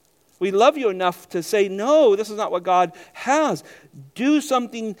 We love you enough to say, no, this is not what God has. Do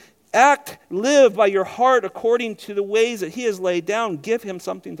something, act, live by your heart according to the ways that he has laid down. Give him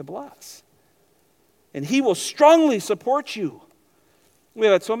something to bless. And he will strongly support you. We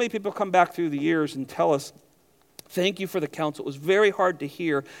have had so many people come back through the years and tell us, thank you for the counsel. It was very hard to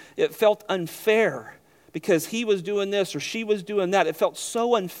hear. It felt unfair. Because he was doing this or she was doing that. It felt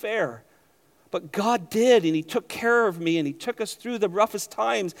so unfair. But God did, and he took care of me, and he took us through the roughest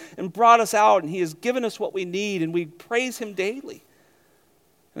times and brought us out, and he has given us what we need, and we praise him daily.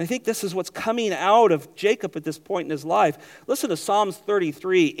 And I think this is what's coming out of Jacob at this point in his life. Listen to Psalms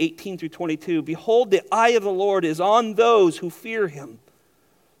 33, 18 through 22. Behold, the eye of the Lord is on those who fear him.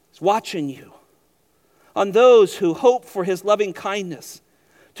 He's watching you. On those who hope for his loving kindness,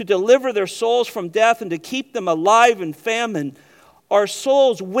 to deliver their souls from death and to keep them alive in famine. Our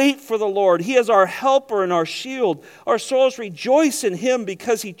souls wait for the Lord. He is our helper and our shield. Our souls rejoice in him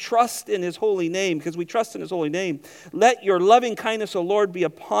because we trust in his holy name. Let your loving kindness, O Lord, be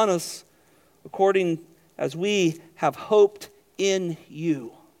upon us according as we have hoped in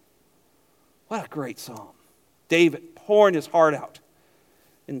you. What a great psalm. David pouring his heart out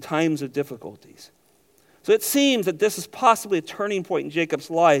in times of difficulties. So it seems that this is possibly a turning point in Jacob's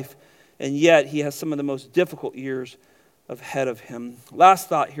life, and yet he has some of the most difficult years ahead of him. Last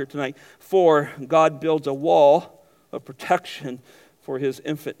thought here tonight. 4, God builds a wall of protection for his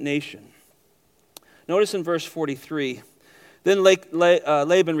infant nation. Notice in verse 43, then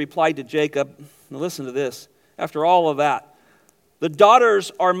Laban replied to Jacob, now listen to this, after all of that, the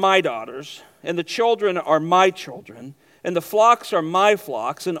daughters are my daughters, and the children are my children, and the flocks are my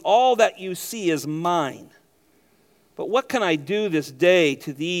flocks, and all that you see is mine. But what can I do this day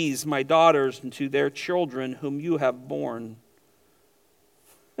to these, my daughters, and to their children whom you have borne?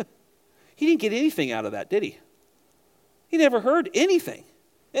 He didn't get anything out of that, did he? He never heard anything.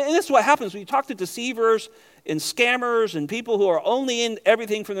 And this is what happens when you talk to deceivers and scammers and people who are only in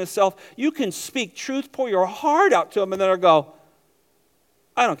everything for themselves. You can speak truth, pour your heart out to them, and then they'll go,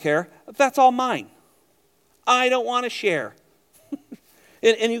 I don't care. That's all mine. I don't want to share.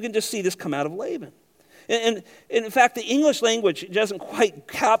 and you can just see this come out of Laban. And in fact, the English language doesn't quite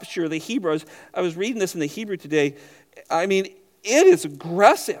capture the Hebrew. I was reading this in the Hebrew today. I mean, it is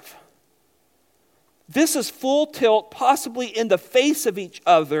aggressive. This is full tilt, possibly in the face of each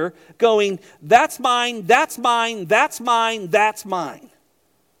other, going, that's mine, that's mine, that's mine, that's mine.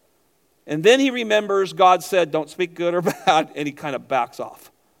 And then he remembers God said, don't speak good or bad, and he kind of backs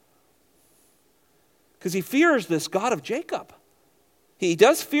off. Because he fears this God of Jacob. He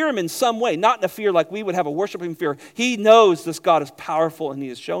does fear him in some way, not in a fear like we would have a worshiping fear. He knows this God is powerful, and he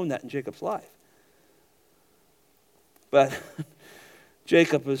has shown that in Jacob's life. But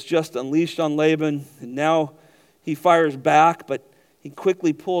Jacob was just unleashed on Laban, and now he fires back, but he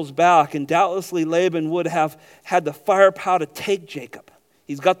quickly pulls back, and doubtlessly Laban would have had the firepower to take Jacob.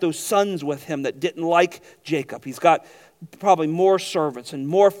 He's got those sons with him that didn't like Jacob. He's got probably more servants and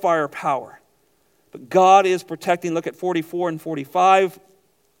more firepower. But God is protecting. Look at 44 and 45.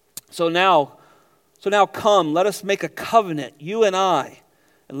 So now come, let us make a covenant, you and I,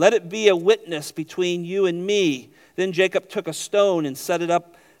 and let it be a witness between you and me. Then Jacob took a stone and set it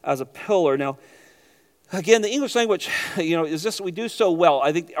up as a pillar. Now, again, the English language, is just, we do so well.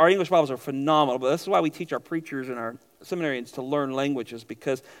 I think our English Bibles are phenomenal, but this is why we teach our preachers and our seminarians to learn languages,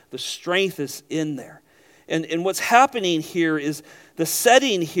 because the strength is in there. And what's happening here is, the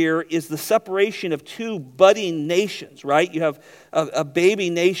setting here is the separation of two budding nations, right? You have a baby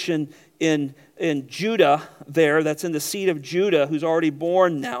nation in Judah there, that's in the seed of Judah, who's already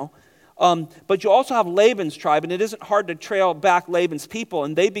born now. But you also have Laban's tribe, and it isn't hard to trail back Laban's people,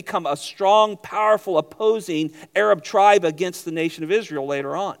 and they become a strong, powerful, opposing Arab tribe against the nation of Israel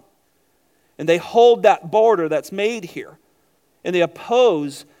later on. And they hold that border that's made here, and they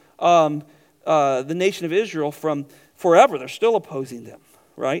oppose the nation of Israel from forever. They're still opposing them,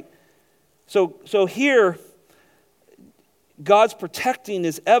 right? So here, God's protecting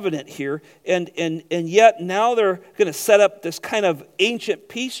is evident here, and yet now they're going to set up this kind of ancient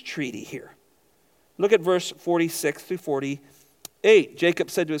peace treaty here. Look at verse 46 through 48. Jacob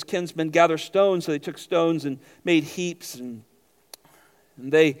said to his kinsmen, gather stones. So they took stones and made heaps, and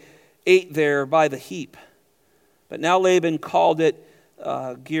they ate there by the heap. But now Laban called it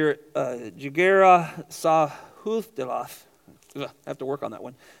Jegera Sahuthdeloth. I have to work on that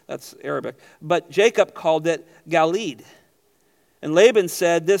one. That's Arabic. But Jacob called it Galeed. And Laban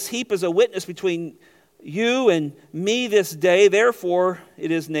said, this heap is a witness between you and me this day. Therefore, it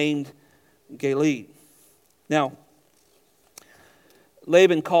is named Galeed. Now,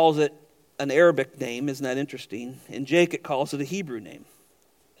 Laban calls it an Arabic name. Isn't that interesting? And Jacob calls it a Hebrew name.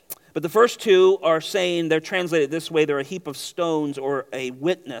 But the first two are saying, they're translated this way, they're a heap of stones or a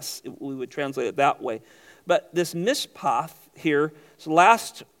witness. We would translate it that way. But this mishpath here, this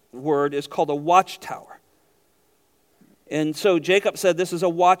last word, is called a watchtower. And so Jacob said this is a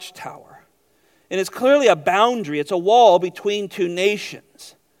watchtower. And it's clearly a boundary. It's a wall between two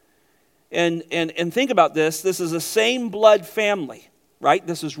nations. And think about this. This is the same blood family, right?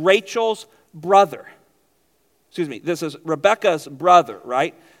 This is Rachel's brother. This is Rebekah's brother,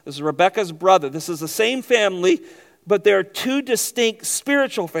 right? This is Rebekah's brother. This is the same family, but they're two distinct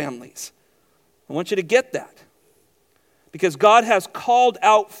spiritual families. I want you to get that. Because God has called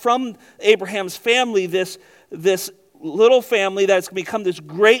out from Abraham's family this little family that's going to become this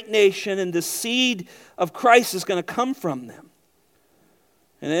great nation, and the seed of Christ is going to come from them.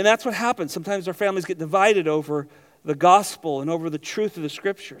 And that's what happens. Sometimes our families get divided over the gospel and over the truth of the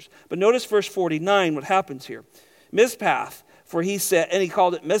scriptures. But notice verse 49, what happens here. Mizpath, for he said, and he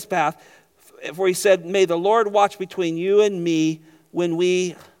called it Mizpath, for he said, may the Lord watch between you and me when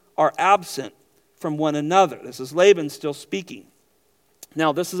we are absent from one another. This is Laban still speaking.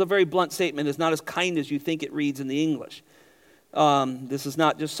 Now, this is a very blunt statement. It's not as kind as you think it reads in the English. This is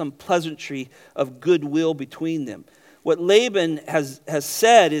not just some pleasantry of goodwill between them. What Laban has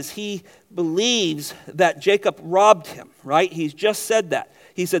said is he believes that Jacob robbed him, right? He's just said that.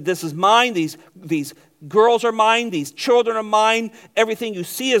 He said, this is mine, these girls are mine, these children are mine, everything you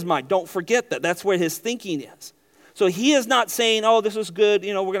see is mine. Don't forget that. That's where his thinking is. So he is not saying, oh, this is good,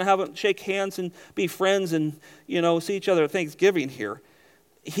 we're going to shake hands and be friends and, see each other at Thanksgiving here.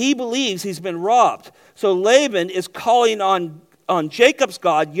 He believes he's been robbed. So Laban is calling on Jacob's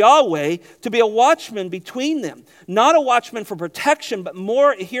God, Yahweh, to be a watchman between them. Not a watchman for protection, but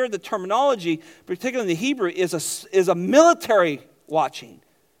more here the terminology, particularly in the Hebrew, is a military watching.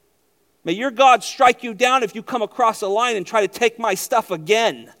 May your God strike you down if you come across the line and try to take my stuff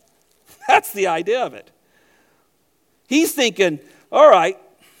again. That's the idea of it. He's thinking, all right,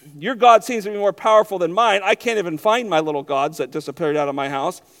 your God seems to be more powerful than mine. I can't even find my little gods that disappeared out of my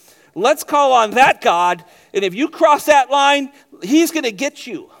house. Let's call on that God, and if you cross that line, he's going to get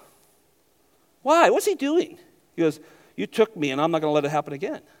you. Why? What's he doing? He goes, you took me, and I'm not going to let it happen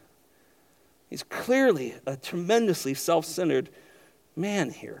again. He's clearly a tremendously self-centered man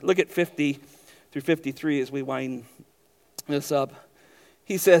here. Look at 50 through 53 as we wind this up.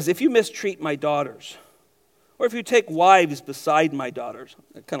 He says, if you mistreat my daughters, or if you take wives beside my daughters,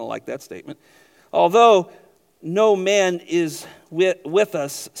 I kind of like that statement, although no man is with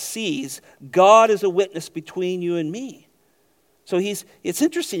us sees, God is a witness between you and me. So it's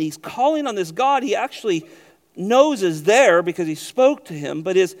interesting, he's calling on this God he actually knows is there because he spoke to him,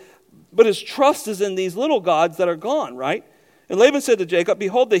 but his trust is in these little gods that are gone, right? And Laban said to Jacob,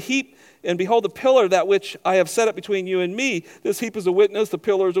 behold the heap and behold the pillar that which I have set up between you and me. This heap is a witness, the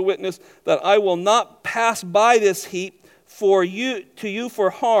pillar is a witness, that I will not pass by this heap to you for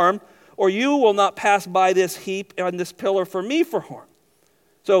harm, or you will not pass by this heap and this pillar for me for harm.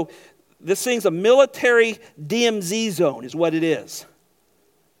 So this thing's a military DMZ zone is what it is.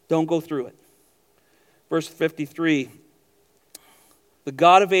 Don't go through it. Verse 53, the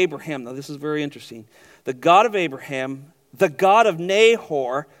God of Abraham, now this is very interesting, the God of Abraham, the God of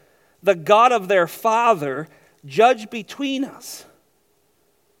Nahor, the God of their father, judge between us.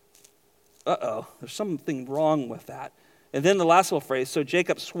 There's something wrong with that. And then the last little phrase, so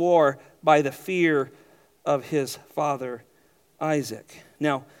Jacob swore by the fear of his father Isaac.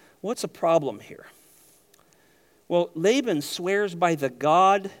 Now, what's the problem here? Well, Laban swears by the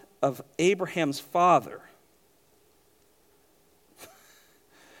God of Abraham's father.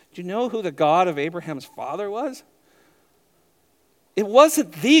 Do you know who the God of Abraham's father was? It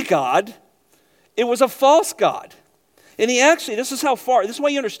wasn't the God. It was a false God. And this is why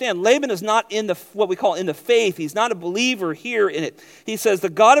you understand, Laban is not in what we call in the faith. He's not a believer here in it. He says the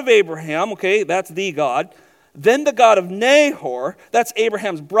God of Abraham, okay, that's the God. Then the God of Nahor, that's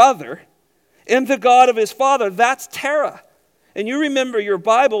Abraham's brother. And the God of his father, that's Terah. And you remember your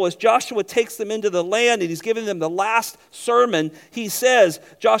Bible as Joshua takes them into the land and he's giving them the last sermon.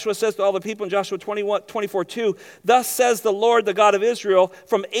 Joshua says to all the people in Joshua 24:2, thus says the Lord, the God of Israel,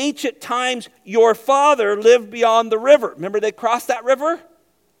 from ancient times your father lived beyond the river. Remember they crossed that river?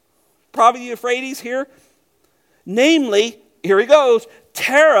 Probably the Euphrates here. Namely, here he goes,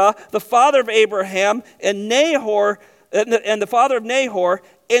 Terah, the father of Abraham, and Nahor, and the father of Nahor,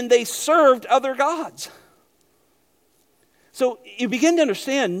 and they served other gods. So you begin to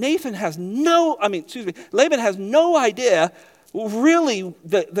understand, Laban has no idea really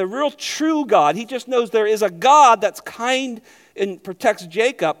the real true God. He just knows there is a God that's kind and protects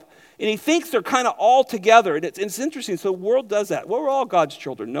Jacob, and he thinks they're kind of all together. And it's interesting, so the world does that. Well, we're all God's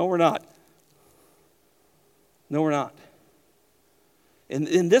children. No, we're not. No, we're not.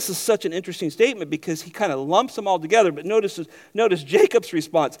 And this is such an interesting statement because he kind of lumps them all together, but notice Jacob's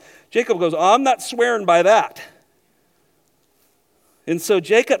response. Jacob goes, I'm not swearing by that. And so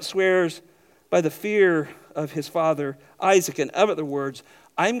Jacob swears by the fear of his father Isaac. In other words,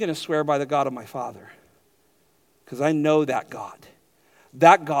 I'm going to swear by the God of my father because I know that God.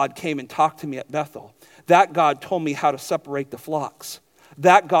 That God came and talked to me at Bethel. That God told me how to separate the flocks.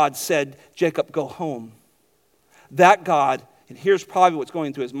 That God said, Jacob, go home. That God, and here's probably what's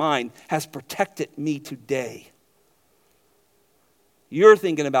going through his mind, has protected me today. You're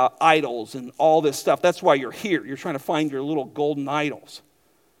thinking about idols and all this stuff. That's why you're here. You're trying to find your little golden idols.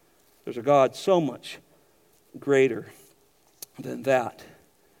 There's a God so much greater than that.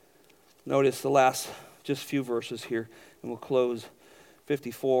 Notice the last just few verses here, and we'll close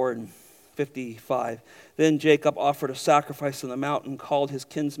 54 and 55. Then Jacob offered a sacrifice on the mountain, called his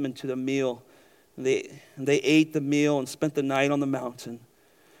kinsmen to the meal. They ate the meal and spent the night on the mountain.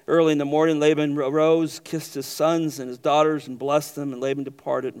 Early in the morning, Laban arose, kissed his sons and his daughters, and blessed them. And Laban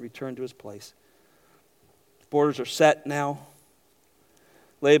departed and returned to his place. The borders are set now.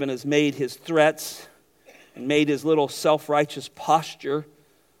 Laban has made his threats and made his little self-righteous posture.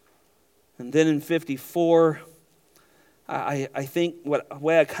 And then in 54, I think the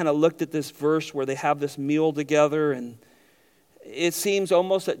way I kind of looked at this verse where they have this meal together, and it seems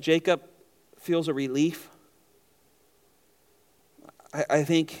almost that Jacob feels a relief. I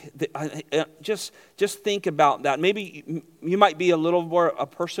think just think about that. Maybe you might be a little more a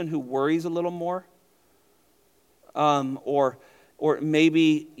person who worries a little more, or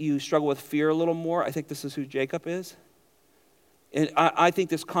maybe you struggle with fear a little more. I think this is who Jacob is, and I think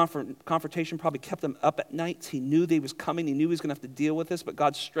this confrontation probably kept him up at nights. He knew that he was coming. He knew he was going to have to deal with this, but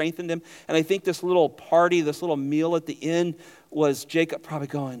God strengthened him. And I think this little party, this little meal at the end, was Jacob probably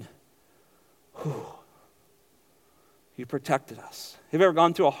going, "Whew, you protected us." Have you ever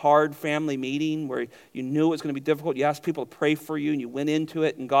gone through a hard family meeting where you knew it was going to be difficult? You asked people to pray for you, and you went into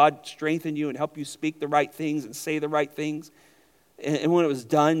it, and God strengthened you and helped you speak the right things and say the right things. And when it was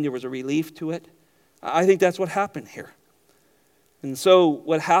done, there was a relief to it. I think that's what happened here. And so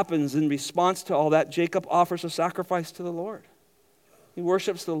what happens in response to all that, Jacob offers a sacrifice to the Lord. He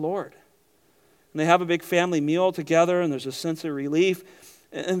worships the Lord. And they have a big family meal together, and there's a sense of relief.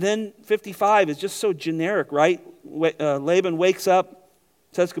 And then 55 is just so generic, right? Laban wakes up,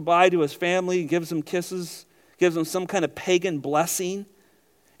 says goodbye to his family, gives them kisses, gives them some kind of pagan blessing,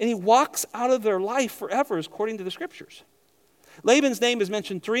 and he walks out of their life forever, according to the Scriptures. Laban's name is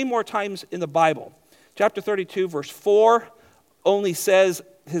mentioned 3 more times in the Bible. Chapter 32, verse 4, only says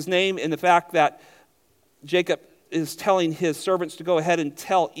his name in the fact that Jacob is telling his servants to go ahead and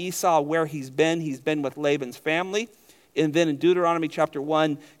tell Esau where he's been. He's been with Laban's family. And then in Deuteronomy chapter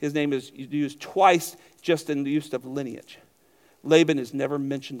 1, his name is used twice just in the use of lineage. Laban is never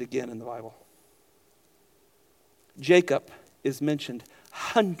mentioned again in the Bible. Jacob is mentioned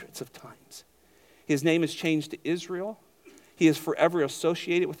hundreds of times. His name is changed to Israel. He is forever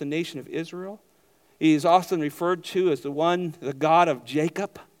associated with the nation of Israel. He is often referred to as the God of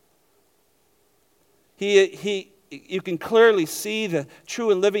Jacob. You can clearly see the true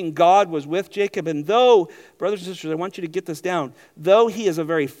and living God was with Jacob. And though, brothers and sisters, I want you to get this down. Though he is a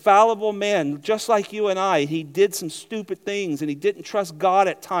very fallible man, just like you and I, he did some stupid things and he didn't trust God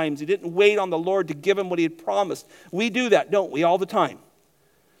at times. He didn't wait on the Lord to give him what he had promised. We do that, don't we, all the time?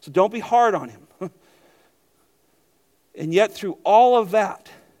 So don't be hard on him. And yet through all of that,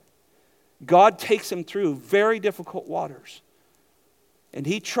 God takes him through very difficult waters. And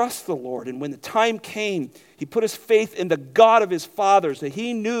he trusts the Lord. And when the time came, he put his faith in the God of his fathers, that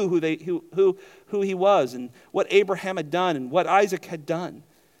he knew who he was and what Abraham had done and what Isaac had done.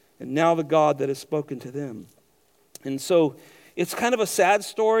 And now the God that has spoken to them. And so it's kind of a sad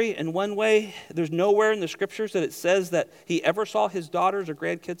story in one way. There's nowhere in the Scriptures that it says that he ever saw his daughters or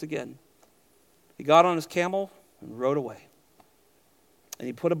grandkids again. He got on his camel and rode away. And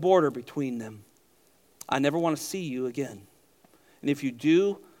he put a border between them. I never want to see you again. And if you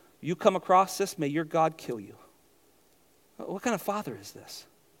do, you come across this, may your God kill you. What kind of father is this?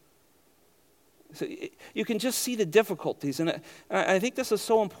 So you can just see the difficulties. And I think this is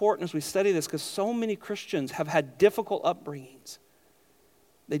so important as we study this because so many Christians have had difficult upbringings.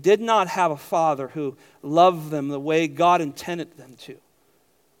 They did not have a father who loved them the way God intended them to.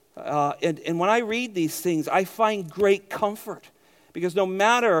 And when I read these things, I find great comfort. Because no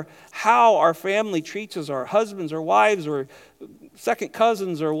matter how our family treats us, our husbands or wives or second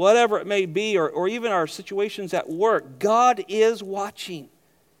cousins or whatever it may be, or even our situations at work, God is watching.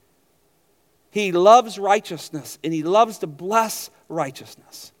 He loves righteousness, and he loves to bless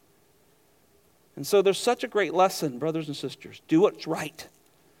righteousness. And so there's such a great lesson, brothers and sisters. Do what's right.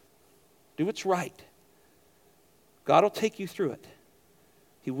 Do what's right. God will take you through it.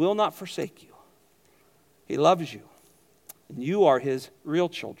 He will not forsake you. He loves you. And you are his real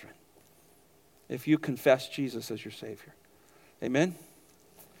children if you confess Jesus as your Savior. Amen?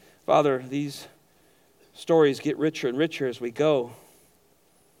 Father, these stories get richer and richer as we go.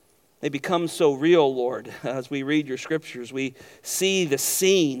 They become so real, Lord, as we read your Scriptures. We see the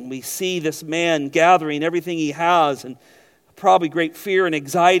scene. We see this man gathering everything he has and probably great fear and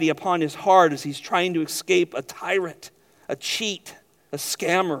anxiety upon his heart as he's trying to escape a tyrant, a cheat, a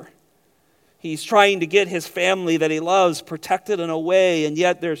scammer. He's trying to get his family that he loves protected and away, and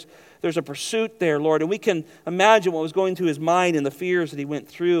yet there's a pursuit there, Lord. And we can imagine what was going through his mind and the fears that he went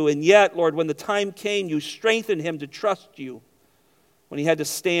through. And yet, Lord, when the time came, you strengthened him to trust you when he had to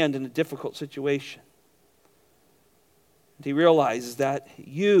stand in a difficult situation. And he realizes that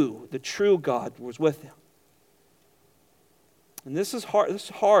you, the true God, was with him. And this is hard. This is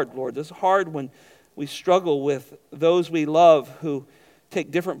hard, Lord. This is hard when we struggle with those we love who take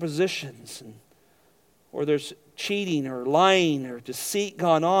different positions, or there's cheating or lying or deceit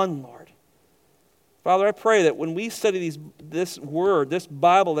gone on, Lord. Father, I pray that when we study this word, this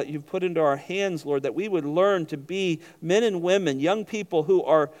Bible that you've put into our hands, Lord, that we would learn to be men and women, young people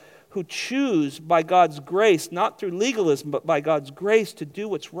who choose by God's grace, not through legalism, but by God's grace to do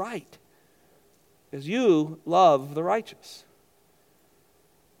what's right. Because you love the righteous.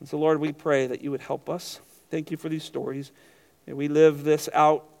 And so, Lord, we pray that you would help us. Thank you for these stories. And we live this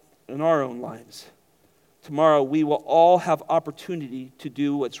out in our own lives. Tomorrow we will all have opportunity to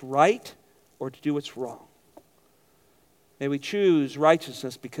do what's right or to do what's wrong. May we choose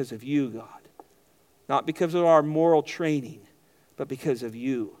righteousness because of you, God. Not because of our moral training, but because of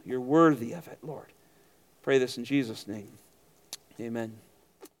you. You're worthy of it, Lord. Pray this in Jesus' name. Amen.